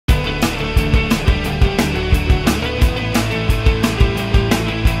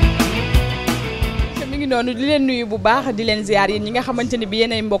noonu di leen nuyu bu baax di leen ziar yéen ñi nga xamante ni bi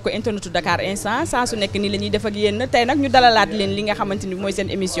yéenay mbokk internetu Dakar instant saa su nekk nii la ñuy def ak yéen tey nag ñu dalalaat leen li nga xamante ni mooy seen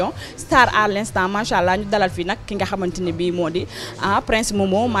émission star à l'instant macha allah ñu dalal fi nag ki nga xamante ni bii moo di Prince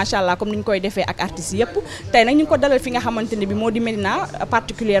Momo macha allah comme ni ñu koy defee ak artistes yëpp tey nag ñu ngi ko dalal fi nga xamante ni bi moo di Médina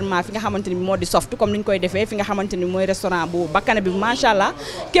particulièrement fi nga xamante ni bi moo di soft comme ni ñu koy defee fi nga xamante ni mooy restaurant bu bakkane bi macha allah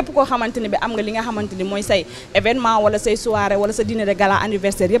képp koo xamante ni bi am nga li nga xamante ni mooy say événement wala say soirée wala sa dîner de gala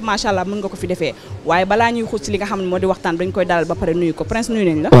anniversaire yëpp macha allah mën nga ko fi defee waaye balaa ñuy xuus ci li nga xam ne moo di waxtaan dañ koy dalal ba pare nuyu ko Prince nuyu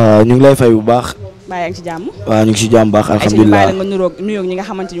nañ la. waaw ñu ngi lay fay bu baax. bàyyi ngi ci jàmm. waaw ñu ngi ci jàmm baax alhamdulilah bàyyi la nga nuyoog ñi nga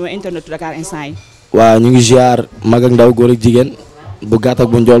xamante ni mooy internet Dakar instant yi. waaw ñu ngi ziar mag ak ndaw góor ak jigéen bu gàtt ak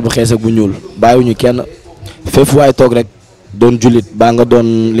bu njool bu xees ak bu ñuul bàyyiwuñu kenn fépp waaye toog rek doon jullit baa nga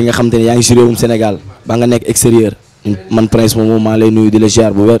doon li nga xamante ne yaa ngi si réewum Sénégal baa nga nekk extérieur man Prince Momo maa lay nuyu di la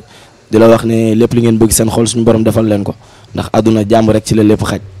ziar bu wér di la wax ne lépp li ngeen bëgg seen xol suñu borom defal leen ko ndax àdduna jàmm rek ci la lépp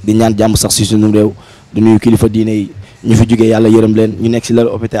xaj di ñaan jàmm sax si suñu réew di nuyu kilifa diine yi ñu fi jógee yàlla yërëm leen ñu nekk si lal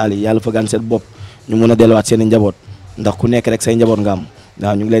hôpital yi yàlla fagaan seen bopp ñu mën a delluwaat seen i njaboot ndax ku nekk rek say njaboot nga am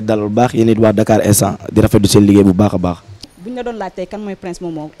waaw ñu ngi lay dalal bu baax yéen it waa Dakar instant di rafetlu seen liggéey bu baax a baax. buñ la doon laaj tey kan mooy Prince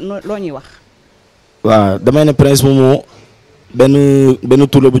Momo loo ñuy wax. waaw damay ne Prince Momo benn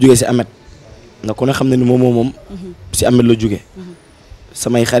tur la bu jógee si Amet ndax ku ne xam ne ni Momo moom si Amet la jógee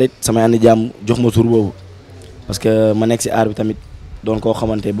samay xarit samay ànd jàmm jox ma tur boobu parce que ma nekk si aar bi tamit doon koo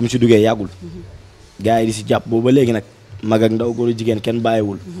xamante ba mu si duggee yàggul gars yi di si jàpp boobu ba léegi nag mag ak ndaw góor jigéen kenn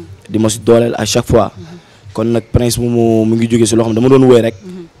bàyyiwul di ma si dooleel à chaque fois kon nag Prince Momo mu ngi jógee si loo xam ne dama doon woy rek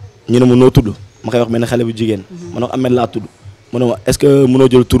ñu ne ma noo tudd ma koy wax benn xale bu jigéen ma ne ko Amet laa tudd mu ne ma est-ce que mënoo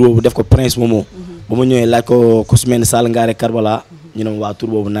jël tur boobu def ko Prince Momo ba ma ñëwee laaj ko ku su mel ni Sall Ngaare Karbala ñu ne ma waa tur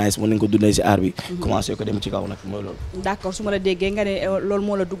boobu nice mën nañ ko dundee si aar bi commencé ko dem ci kaw nag mooy loolu. d'accord su ma la déggee nga ne loolu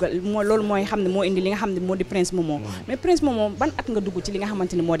moo la dugal loolu mooy xam ne moo indi li nga xam ne moo di Prince Momo mais Prince Momo ban at nga dugg ci li nga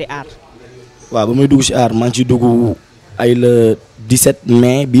xamante ni moo di aar. waaw ba may dugg si aar maa ngi ciy dugg ay le 17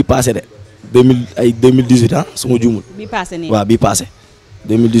 mai bii passé de 2018 ah su ma juumul. bii passé nii waaw bii passé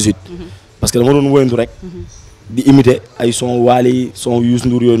 2018. parce que dama doon woyantu rek. di imiter ay son Wally son Youssou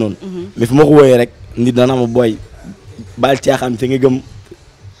Ndour yooyu noonu. mais fu ma ko wooyee rek nit dana ma booy. baal caaxaan te nga gëm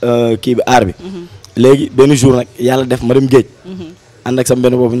kii bi aar bi léegi benn jour nag yàlla def ma dem géej ànd ak sama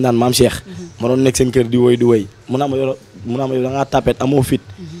benn boobu ñu naan maam Cheikh ma doon nekk seen kër di woy mun naa ma yow da ngaa tapet amoo fit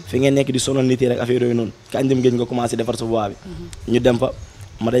fi ngeen nekk di sonal nit yi rek affaire yooyu noonu kañ dem géej nga commencé defar sa voix bi ñu dem fa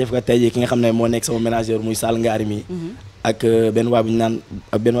ma dajef ko tey jii ki nga xam ne moo nekk sama ménageur muy Sall Ngaari mii ak benn waay bu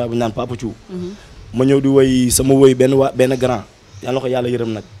ñu naan Papa Thiou ma ñëw di woy sama woy benn grand yàlla ko yàlla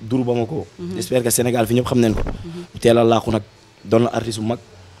yërëm nag dur ba ma ko j'espère que Sénégal fi ñëpp xam nañ ko teel a laaku nag doon na artiste bu mag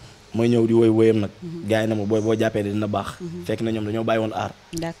mooy ñëw di woy woyam nag gars yi na ma boo jàppee dina baax fekk na ñoom dañoo bàyyi woon aar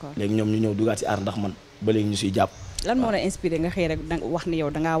d'accord léegi ñoom ñu ñëw dugaat ci aar ndax man ba léegi ñu siy jàpp lan moo la inspiré nga xëy rek da wax ni yow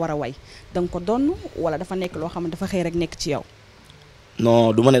dangaa war a way da nga ko donn wala dafa nekk loo xam ne dafa xëy rek nekk ci yow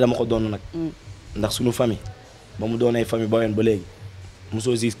non du ma ne dama ko donn nag ndax suñu famille ba mu doonee famille ba woon ba léegi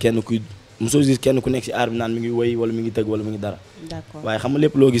mosoo gis kenn ku nekk ci aar bi naan mi ngi woy wala mi ngi tëgg wala mi ngi dara d'accord waaye xam nga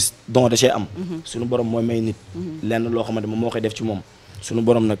lépp loo gis don da cee am suñu borom mooy may nit lenn loo xamante moom moo koy def ci moom suñu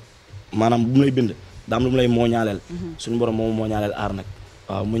borom nag maanaam bu mu lay bind daam lu mu lay mooñaaleel suñu borom moom mooñaaleel aar nag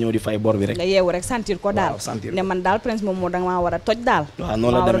waaw mu ñëw di fay bor bi rek nga yeewu rek sentir ko daal ne man daal Prince Momo da nga maa war a toj daal waaw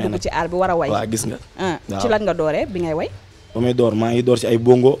noonu la demee war a dugg ci aar bi war a way waaw gis nga ci lan nga dooree bi ngay way ba may door maa ngi door ci ay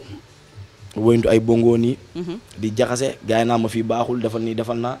bongo woyntu ay bongo nii di jaxase gars yi naa ma fii baaxul defal nii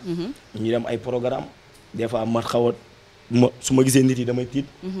defal naa ñu dem ay programme des fois ma xaw a su ma gisee nit yi damay tiit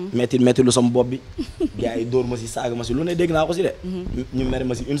metti lu sama bopp bi gars yi dóor ma si saaga ma si lu ne dégg naa ko si de ñu mere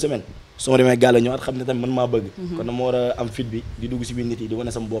ma si une semaine su ma demee gàlla ñëwaat xam ne tamit man maa bëgg kon dama war a am fit bi di dugg si biir nit yi di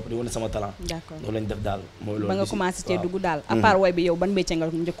wane sama bopp di wane sama talent d'accord loolu lañ def daal mooy loolu ba nga commencé cee dugg daal à part woy bi yow ban métier nga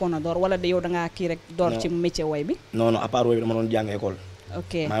njëkkoon a door wala de yow da ngaa kii rek door ci métier woy bi non à part woy bi dama doon jàng école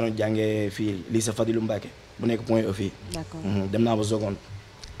ok maa doon jàngee fii lycée Fadilou Mbacké bu nekk point E fii d'accord dem naa ba seconde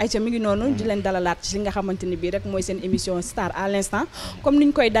ayca mi ngi noonu di leen dalalaat ci li nga xamante ni bii rek mooy seen émission star à l'instant comme ni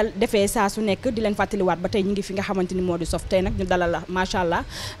ñu koy defee saa su nekk di leen fàttaliwaat ba tey ñu ngi fi nga xamante ni moo di sof tey nag ñu dalal macha allah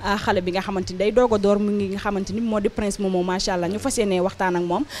xale bi nga xamante ni day doog a door mu ngi nga xamante ni moo di Prince Momo macha allah ñu fas yéenee waxtaan ak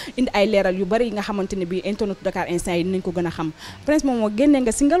moom indi ay leeral yu bari yi nga xamante ni bii internet Dakar instant yi dinañ ko gën a xam Prince Momo génnee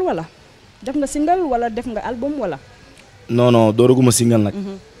nga single wala def nga single wala def nga album wala non dooraguma single nag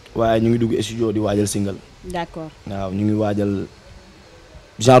waaye ñu ngi dugg studio di waajal single d'accord waaw ñu ngi waajal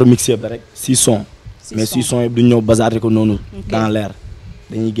genre mixtape la rek 6 sons mais 6 sons yëpp duñ ñëw bazarder ko noonu dans l'air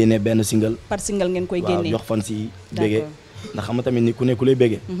dañuy génnee benn single par single ngeen koy génnee waaw jox fan si bége ndax xam nga tamit ni ku ne ku lay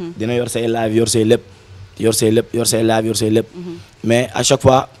bége dina yor say live yor say live yor say lépp mais à chaque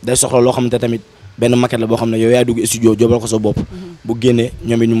fois day soxla loo xamante tamit benn maquette la boo xam ne yow yaay dugg studio jobal ko sa bopp bu génnee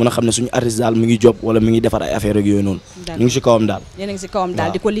ñoom it ñu mën a xam ne suñu artiste daal mu ngi job wala mu ngi defar ay affaire ak yooyu noonu ñu ngi si kawam daal yéen a ngi si kawam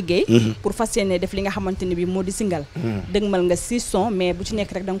daal di ko liggéey pour fas yéene def li nga xamante ne bi moo di single dëgmal nga 6 sons mais bu ci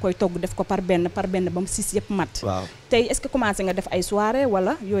nekk rek da nga koy togg def ko par benn ba mu 6 yëpp mat waaw tey est-ce que commencé nga def ay soirée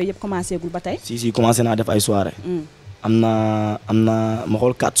wala yooyu yëpp commencé gul ba tey si commencé naa def ay soirée am na ma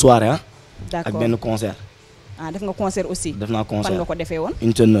xool 4 soirée ak benn concert def nga concert aussi def naa concert fan nga ko defee woon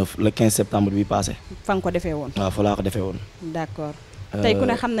unité 9 le 15 septembre bi passé fan nga ko defee woon waaw fa laa ko defee woon d'accord tey ku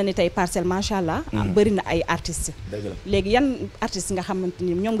ne xam na ni tey Parcelles macha allah bëri na ay artistes léegi yan artistes nga xamante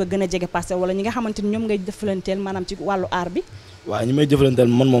ni ñoom nga gën a jege Parcelles wala ñi nga xamante ni ñoom ngay jëflanteel maanaam ci wàllu art bi waaw ñi may jëflanteel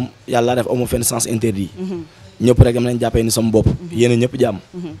man moom yàlla def amu fenn sens interdit ñëpp rek dama leen jàppee ni sama bopp yéen a ñëpp jàmm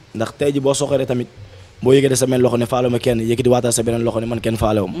ndax tey ji boo soxoree tamit boo yëgee sa benn loxo ne faale ma kenn yëkkati waatal sa beneen loxo ne man kenn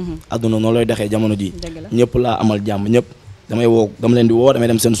faalewu ma adduna noonu lay doxee jamono ji ñëpp laa amal jàmm ñëpp dama leen di woo damay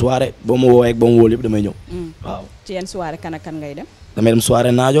dem seen soirée boo ma woowee ak boo ma wóolu yëpp damay ñëw waaw ci yenn soirée kan ak kan ngay dem damay dem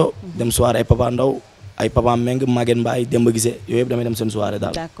soirée naajo dem soirée ay papa ndaw ay papa meng Maguette Mbaye Demba Gisé yooyu yëpp damay dem seen soirée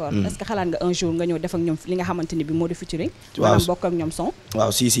daal d'accord est-ce que xalaat nga un jour nga ñëw def ak ñoom li nga xamante ni bi moo di featuring maanaam bokk ak ñoom son waaw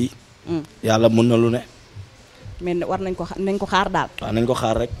si yàlla mën na lu ne mais war nañ ko xaar daal waaw nañ ko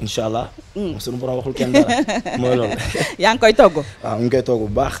xaar rek incha allah suñu borom waxul kenn dara mooy loolu yaa ngi koy togg waaw mu ngi koy togg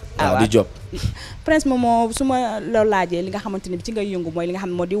bu baax waaw di job Prince Momo su ma la laajee li nga xamante ni bi ci ngay yëngu mooy li nga xam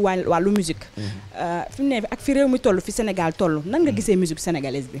ne moo di wàllu musique fi mu ne ak fi réew mi toll fi Sénégal toll nan nga gisee musique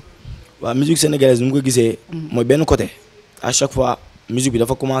sénégalaise bi waaw musique sénégalaise bi mu ko gisee mooy benn côté à chaque fois musique bi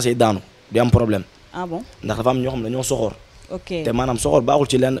dafa commencé daanu di am problème bon ndax dafa am ñoo xam ne dañoo soxor ok te maanaam soxor baaxul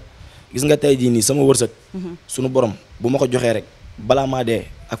ci lenn gis nga tey jii nii sama wërsëg suñu borom bu ma ko joxee rek balaa maa dee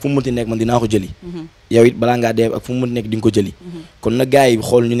ak fu mu mënti nekk man dinaa ko jëli yow it balaa ngaa dee ak fu mu mënti nekk di nga ko jëli kon na gars yi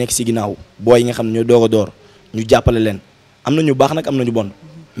xool ñu nekk si ginnaaw booy yi nga xam ne ñoo doog a door ñu jàppale leen am na ñu baax nag am na ñu bon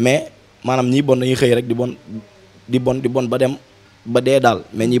mais maanaam ñii bon dañuy xëy rek di bon ba dem ba dee daal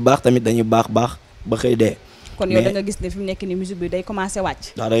mais ñi baax tamit dañuy baax ba xëy dee kon yow da nga gis ne fi mu nekk ni musique bi day commencé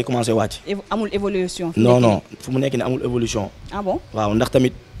wàcc waaw day commencé wàcc amul évolution non fu mu nekk ni amul évolution bon waaw ndax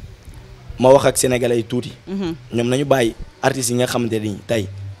tamit ma wax ak sénégalais yi tuuti ñoom nañu bàyyi artistes yi nga xamante ni tey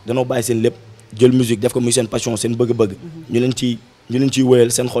danoo bàyyi seen lépp jël musique def ko muy seen passion seen bëgg-bëgg ñu leen ciy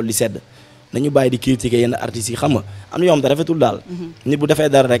wéyal seen xol di sedd nañu bàyyi di critiquer yenn artistes yi xam nga am na yoo xam ne rafetul daal nit bu defee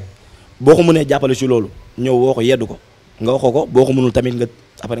dara rek boo ko mënee jàppale ci loolu ñëw woo ko yeddu ko nga waxoo ko boo ko mënul tamit nga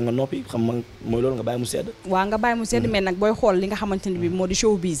après nga noppi xam nga mooy loolu nga bàyyi mu sedd waaw nga bàyyi mu sedd mais nag booy xool li nga xamante ni bi moo di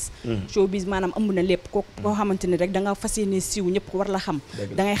showbiz maanaam ëmb na lépp koo xamante ni rek da nga fas yéene siiw ñëpp war la xam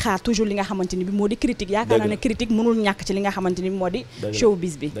da ngay xaar toujours li nga xamante ni bi moo di critique yaakaar naa ne critique mënul ñàkk ci li nga xamante ni bi moo di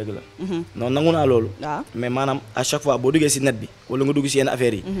showbiz bi dëgg la non nangu naa loolu waaw mais maanaam à chaque fois boo duggee si net bi wala nga dugg si yenn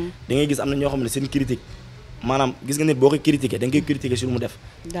affaires yi da ngay gis am na ñoo xam ne seen critique maanaam gis nga nit boo koy critiquer da nga koy critiquer si lu mu def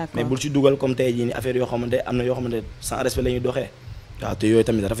mais bul ci dugal comme tey jii ni affaire yoo xamante am na yoo xamante sans respect la ñuy doxee waaw te yooyu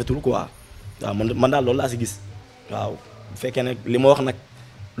tamit rafetul quoi waaw man daal loolu laa si gis waaw bu fekkee nag li ma wax nag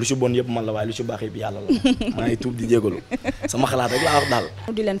lu ci bon yëpp man la waaye lu ci baax yëpp yàlla la maa ngi tuub di jégalu sama xalaat rek laa wax daal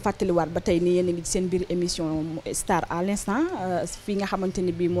di leen fàttaliwaat ba tey ni yéen a ngi ci seen biir émission Star à l'instant fii nga xamante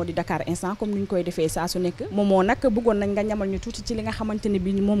ni bii moo di Dakar instant comme ni ñu koy defee saa su nekk Momo nag bëggoon nañ nga ñamal ñu tuuti ci li nga xamante ni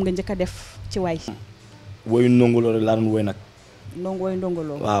bii moom nga njëkk a def ci way woyu ndongoloo rek laa doon woy nag woyu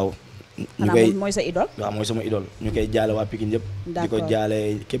ndongoloo waaw ñu koy mooy sa idole waaw mooy sama idole ñu koy jaale waa Pikine yëpp di ko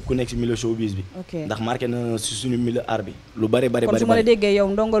jaale képp ku nekk si milieu showbiz bi ndax marqué na si suñu milieu art bi lu bari kon su ma la déggee yow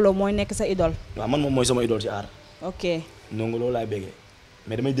ndongoloo mooy nekk sa idole waaw man moom mooy sama idole si art ok ndongoloo laay béggee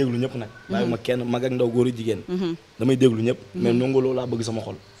mais damay déglu ñëpp nag bàyyi ma kenn mag ak ndaw góor ak jigéen damay déglu ñëpp mais ndongoloo laa bëgg sama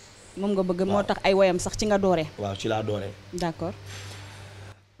xol moom nga bëgg moo tax ay woyam sax ci nga dooree waaw ci laa dooree d'accord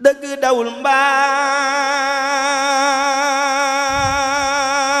dëgg dawul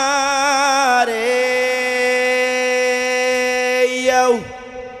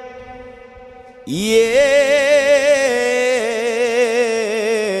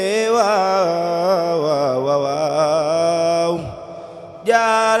waaw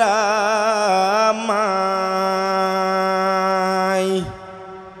jaaramaay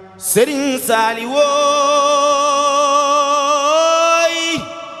Serigne Sali wooy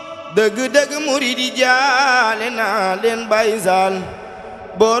dëgg muridi jaale naa leen Baay Saal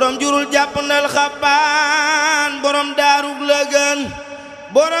borom jurul jàppandal xabaan borom daarug lëgën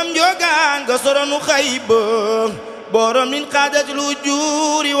borom jogaan ga soronu xayba borom min xaadatul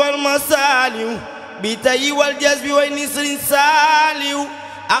ujuuri wal masaaliw bi tayi wal jas bi way ni Sëriñ Saaliw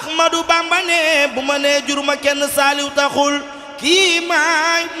Ahmadu Bamba ne bu ma nee juruma kenn Saaliw taxul kii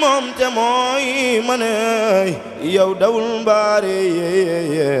maay moom te mooy ma ne yow dawul mbaare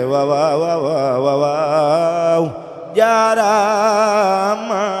waaw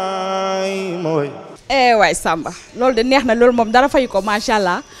jaaramaay mooy waay Samba loolu de neex na loolu moom dara fay ko macha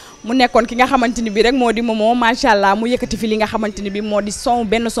allah mu nekkoon ki nga xamante ni bi rek moo di Momo macha allah mu yëkkati fi li nga xamante ni bi moo di son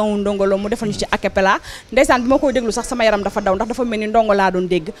benn son ndongolo mu defal ñu ci acapella ndeysaan bi ma koy déglu sax sama yaram dafa daw ndax dafa mel ni ndongo laa doon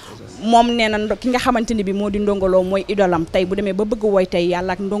dégg moom nee na ki nga xamante ni bi moo di ndongolo mooy idolam tey bu demee ba bëgg woy tey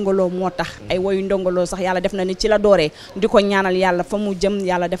yàlla ak ndongolo moo tax ay woyu ndongolo sax yàlla def na ni ci la dooree di ko ñaanal yàlla fa mu jëm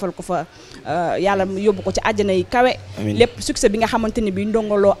yàlla defal ko fa yàlla yóbbu ko ci àjjana yi kawe lépp succès bi nga xamante ni bi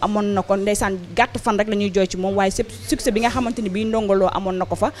ndongolo amoon na ko ndeysaan gàtt fan rek la ñuy jooy ci moom waaye succès bi nga xamante ni bi ndongolo amoon na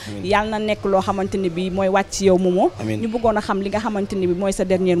ko fa yàlla na nekk loo xamante ni bi mooy wàcc ci yow Momo ñu bëggoon a xam li nga xamante ni bi mooy sa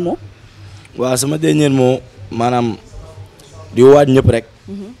dernier mot waaw sama dernier mot maanaam di waaj ñëpp rek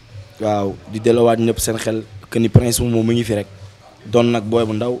waaw di delloowaat ñëpp seen xel que ni Prince Momo mu ngi fi rek doon nag booy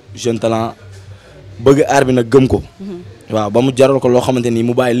bu ndaw jeune talent bëgg aar bi nag gëm ko waaw ba mu jaral ko loo xamante ni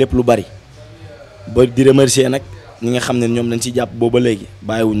mu bàyyi lépp lu bari ba di remercier nag ñi nga xam ne ñoom dañ ciy jàpp booba léegi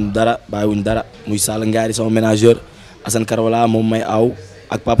bàyyiwuñ dara muy Sall Ngaari sama ménageur Assane Karola moom may aaw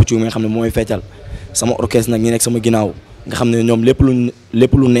ak Papa Thiou mi nga xam ne mooy feccal sama orchestre nag ñi nekk sama ginnaaw nga xam ne ñoom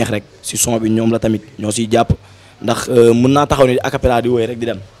lépp lu neex rek si son bi ñoom la tamit ñoo siy jàpp ndax mën naa taxaw ni acapella di woy rek di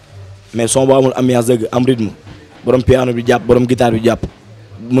dem mais son boo amul ambiance dëgg am rythme borom piano bi jàpp borom guitare bi jàpp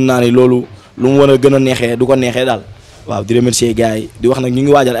mën naa ni loolu lu mu war a gën a neexee du ko neexee daal waaw di remercier gars yi di wax nag ñu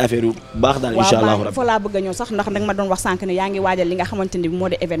ngi waajal affaire yu baax daal incha allah rabbi fa laa bëgg a ñëw sax ndax nag ma doon wax sànq ne yaa ngi waajal li nga xamante ni bi moo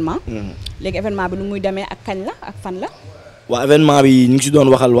di événement léegi événement bi nu muy demee ak kañ la ak fan la waaw événement bi ñu ngi si doon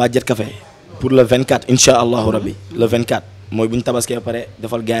waxal waa Jet Café pour le 24 incha allahu rabbi le 24 mooy bu ñu tabaskee ba pare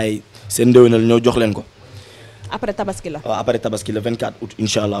defal gars yi seen ndéwénal ñoo jox leen ko après tabaski la waaw après tabaski le 24 août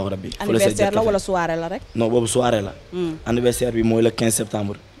incha allahu rabbi anniversaire la wala soirée la rek non boobu soirée la anniversaire bi mooy le 15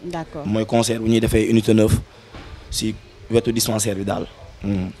 septembre d'accord mooy concert bu ñuy defee unité 9 si wetu dispensaire bi daal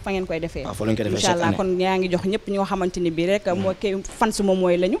fa ngeen koy defee waaw fa lañ koy defee incha allah kon yaa ngi jox ñëpp ñoo xamante ni bi rek moo kay fan su moom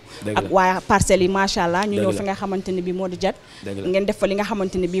mooy lañu ak waa parcelles yi macha allah ñu ñëw fi nga xamante ni bi moo di Jet ngeen def fa li nga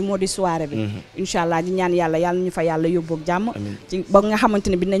xamante ni bi moo di soirée bi incha allah di ñaan yàlla ñu fa yàlla yóbbu ak jàmm ci ba nga xamante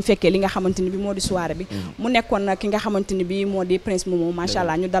ni bi nañ fekkee li nga xamante ni bi moo di soirée bi mu nekkoon ki nga xamante ni bi moo di Prince Momo macha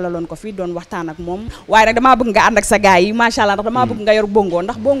allah ñu dalaloon ko fii doon waxtaan ak moom waaye nag damaa bëgg nga ànd ak sa gars yi macha allah ndax damaa bëgg nga yor bongo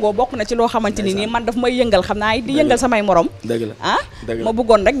ndax bongo bokk na ci loo xamante ni nii man daf may yëngal xam naa di yëngal samay morom ma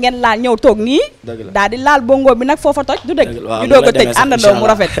bëggoon rek ngeen laal ñëw toog nii daal di laal bongo bi nag foofa toj du dëgg ñu doog a tëj àndandoo mu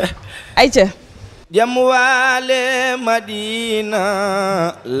rafet ayca jam waale Madina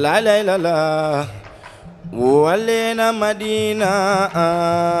la la la la wale na Madina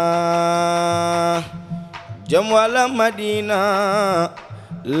jam wala Madina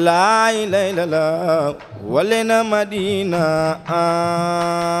la la la wale na Madina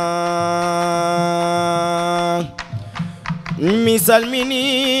misal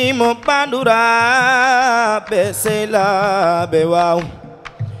mini mo bandura be sela be waaw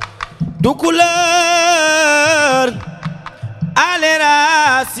dukular alera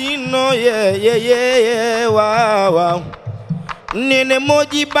sino ye waaw nene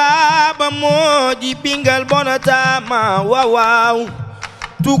moji baba moji bingal bonatama waaw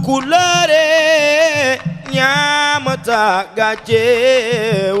dukulare ñaamata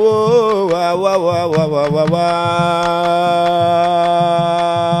gàcce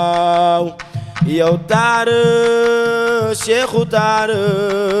waaw yow taar Cheikhu taar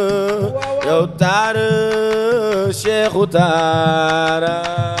yow taar Cheikhu taar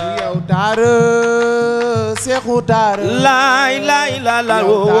yow taar Cheikhu taar laay la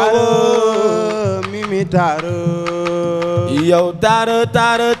mimi taar yow taar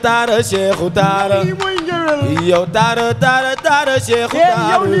Cheikhu taar yow taar Cheikhu taar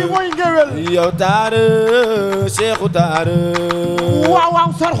yow lii mooy ngewel yow taar Cheikhu taar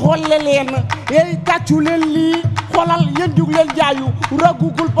waaw sar xolle leen ey tàccu leen lii xolal yéen jug leen jaayu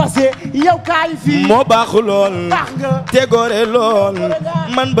ragugul passé yow kaay fii moo baax lool baax nga te gore lool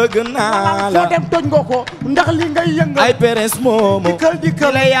man bëgg naa la foo dem toj nga ko ndax li ngay yëngal ay Prince Momo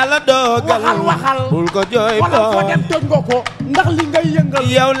dikkal la yàlla dogal waxal bul ko jooy foo dem toj nga ko ndax li ngay yëngal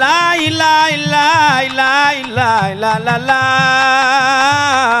yow laay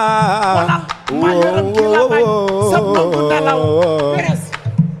maa yaram ki la bañ sab nangu nelaw Prince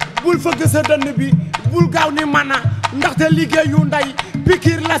bul fëgg sa dënn bi bul gaaw ni mana ndaxte liggéeyu nday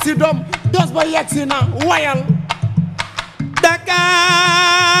pikir la si doom dos ba yegsi na wayal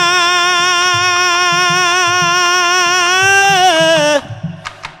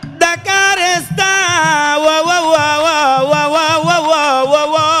Dakar está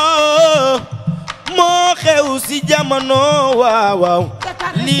moo xew si jamono waaw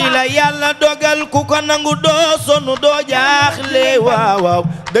lii la yàlla dogal ku ko nangu doo sonu doo jaaxle waaw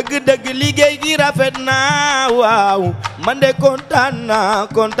dëgg liggéey gi rafet na waaw man de kontaan naa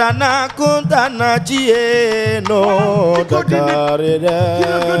ci yéeno Dakar ki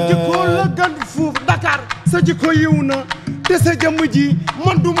la gën jikko la gën fuuf Dakar sa jikko yiw na te sa jëmm ji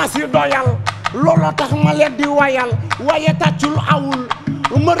man duma si doyal looloo tax ma leen di wayal waaye tàccul awul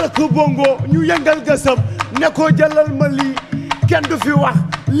ma rëkk bongo ñu yëngal gësëm ne ko jëlal ma lii kenn du fi wax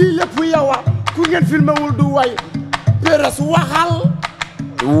lii lépp yow ku ngeen filmé wul du way Prince waxal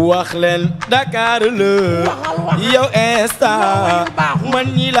wax leen Dakar la yow instant man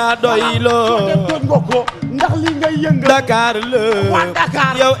ñi la doyloo toj nga ko ndax li ngay yëngal Dakar la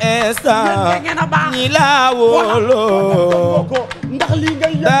yow instant ñi la wóoloo ndax li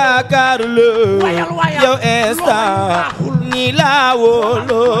ngay yëngal Dakar la yow instant ñi la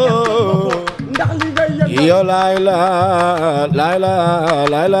wóoloo ndax li ngay yëngal yow laay la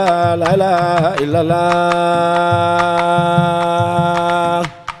illallah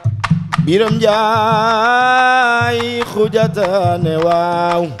Biram Njaay xujatane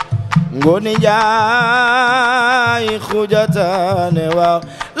waaw Ngone Njaay xujatane waaw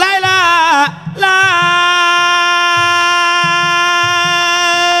layla la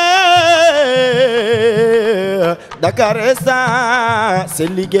Dakar instant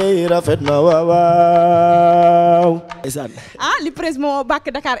seen liggéey rafet na waaw li Prince Momo bàkk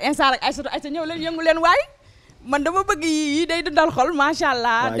Dakar instant rek ay ñëw leen yëngu leen waay man dama bëgg yi day dundal xol macha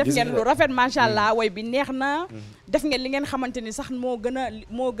allah def ngeen lu rafet macha allah way bi neex na def ngeen li ngeen xamante ni sax moo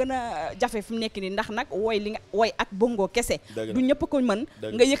gën a jafe fi mu nekk nii ndax nag woy ak bongo kese du ñëpp ko mën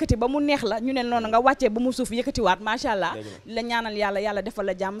nga yëkkati ba mu neex la ñu ne noonu nga wàccee ba mu suuf yëkkatiwaat macha allah la ñaanal yàlla defal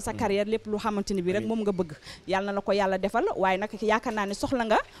la jàmm sa carrière lépp lu xamante ni bi rek moom nga bëgg yàlla na la ko yàlla defal waaye nag yaakaar naa ne soxla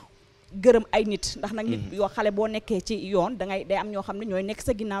nga gërëm ay nit ndax nag nit yoo xale boo nekkee ci yoon day am ñoo xam ne ñooy nekk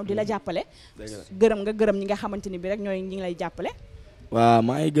sa ginnaaw di la jàppale gërëm ñi nga xamante ni bi rek ñi ngi lay jàppale waaw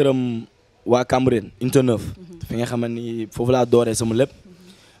maa ngi gërëm waa Cambérène unité 9 fi nga xamante ni foofu laa dooree sama lépp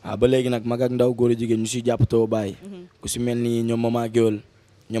waaw ba léegi nag mag ak ndaw góor a jigéen ñu siy jàpp too bàyyi ku si mel ni ñoom Mama Géwël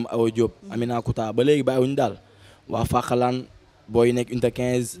ñoom Awa Diop Amina Kouta ba léegi bàyyiwuñu daal waa Fakhalaan booy nekk unité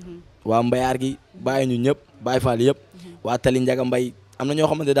 15 waa Mbayaar gi bàyyi ñu ñëpp bàyyi faal yëpp waa Tali Njaga Mbay am na ñoo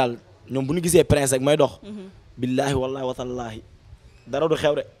xamante daal ñoom bu ñu gisee Prince rek may dox billaahi wallaahi watallaahi dara du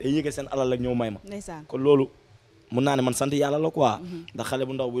xew rek day yëge seen alal rek ñëw may ma kon loolu mun naa ne man sant yàlla la quoi ndax xale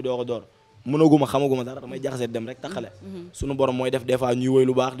bu ndaw buy doog a door mënaguma xamaguma dara damay jaxase dem rek tax xale suñu borom mooy def des fois ñuy woy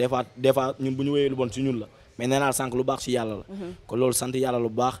lu baax des fois ñun bu ñu woyee lu bon si ñun la mais nee naa sànq lu baax si yàlla la kon loolu sant yàlla lu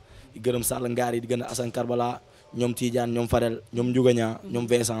baax di gërëm Sall ngaar yi di gën a Assane Karbala ñoom Tidiane ñoom Farel ñoom Ndiougaña ñoom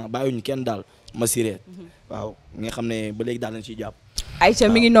Vincent bàyyiwuñu kenn daal ma siree waaw nga xam ne ba léegi daal nañ ciy jàpp Aïcha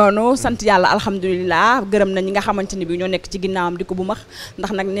mi ngi noonu sant yàlla alhamdulilah gërëm na ñi nga xamante ni bi ñoo nekk ci ginnaawam di ko bu max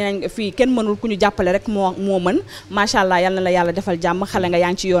ndax nag nee nañ fii kenn mënul ku ñu jàppale rek moo mën macha allah yal na la yàlla defal jàmm xale nga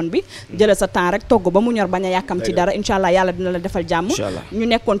yaa ngi ci yoon bi jëlal sa temps rek togg ba mu ñor bañ a yàkkam ci dara incha allah yàlla dina la defal jàmm ñu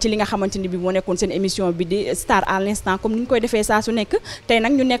nekkoon ci li nga xamante ni bi moo nekkoon seen émission bi di Star à l'instant comme ni ñu koy defee saa su nekk tey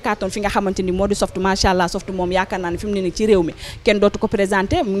nag ñu nekkaatoon fi nga xamante ni moo di Soft macha allah Soft moom yaakaar naa ne fi mu ne nii ci réew mi kenn dootu ko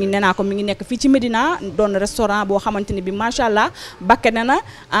présenté mu ngi nee naa ko mi ngi nekk fii ci Médina doon restaurant boo xamante ni bi macha allah bakke na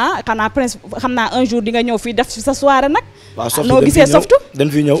xanaa Prince xam naa un jour di nga ñëw fii def sa soirée nag. waaw Soft noo gisee Soft dañ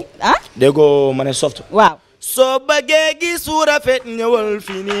fi ñëw déggoo ma ne Soft waaw soo bëggee gis su rafet ñëwal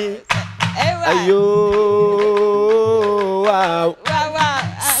fii nii ayoo waaw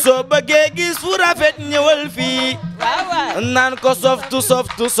soo bëggee gis su rafet ñëwal fii naan ko Soft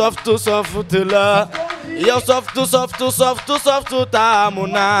la yow Soft taamu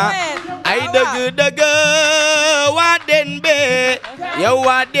naa ay dëgg waa den be yow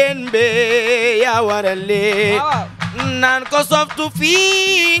waa den be yaa warale naan ko Soft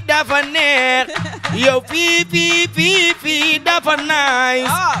fii dafa neex yow fii dafa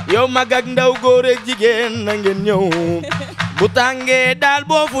nice yow mag ak ndaw góor ak jigéen na ngeen ñëw bu tàngee daal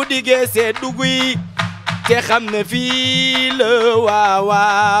boo fu diggee see dugg yi te xam ne fii la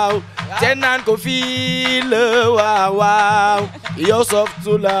waaw te naan ko fii la waaw yow Soft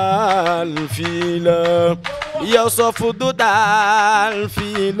laal fii la yow Soft du daal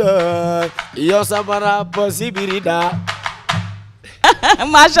fii la yow sabara si biri daa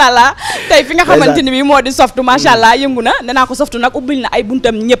macha allah tey fi nga xamante ni bi moo di Soft macha allah yëngu na nee naa ko Soft nag ubbil na ay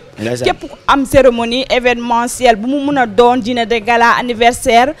buntam ñëpp képp am cérémonie événementielle bu mu mun a doon dîner de gala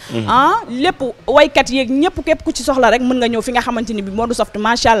anniversaire lépp waykat yeeg ñëpp képp ku ci soxla rek mën nga ñëw fi nga xamante ni bi moo di Soft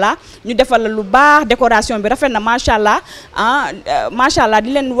macha allah ñu defal la lu baax décoration bi rafet na macha allah macha allah di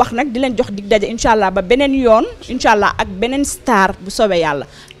leen wax nag di leen jox dig daje incha allah ba beneen yoon incha allah ak beneen star bu soobee yàlla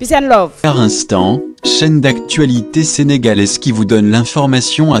peace and love. Par instant, chaîne d'actualité sénégalaise qui vous donne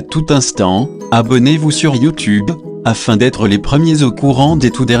l'information à tout instant. Abonnez-vous sur YouTube afin d'être les premiers au courant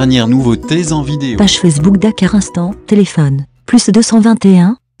des tout dernières nouveautés en vidéo. Page Facebook Dakar Instant, téléphone, plus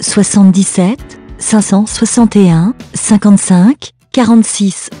 221, 77, 561, 55,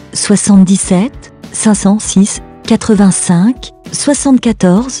 46, 77, 506, 85,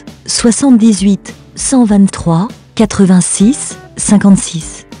 74, 78, 123, 86,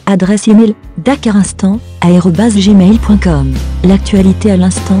 56. Adresse email dakarinstant@gmail.com. L'actualité à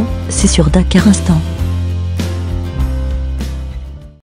l'instant, c'est sur Dakar Instant.